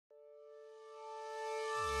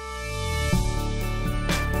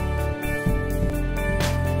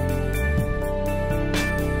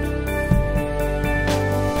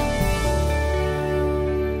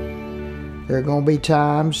are going to be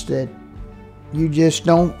times that you just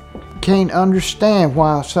can't understand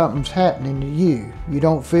why something's happening to you. You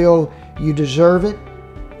don't feel you deserve it,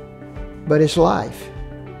 but it's life.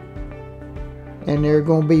 And there are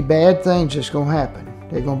going to be bad things that's going to happen.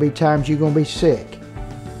 There are going to be times you're going to be sick.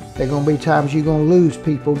 There are going to be times you're going to lose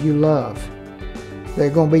people you love. There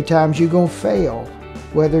are going to be times you're going to fail,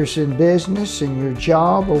 whether it's in business, in your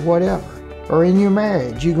job, or whatever, or in your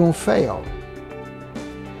marriage, you're going to fail.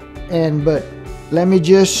 But let me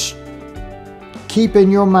just keep in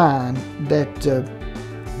your mind that the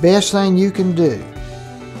best thing you can do,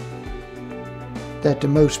 that the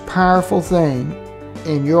most powerful thing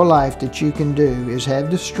in your life that you can do is have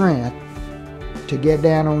the strength to get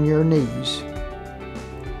down on your knees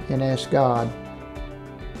and ask God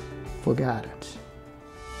for guidance.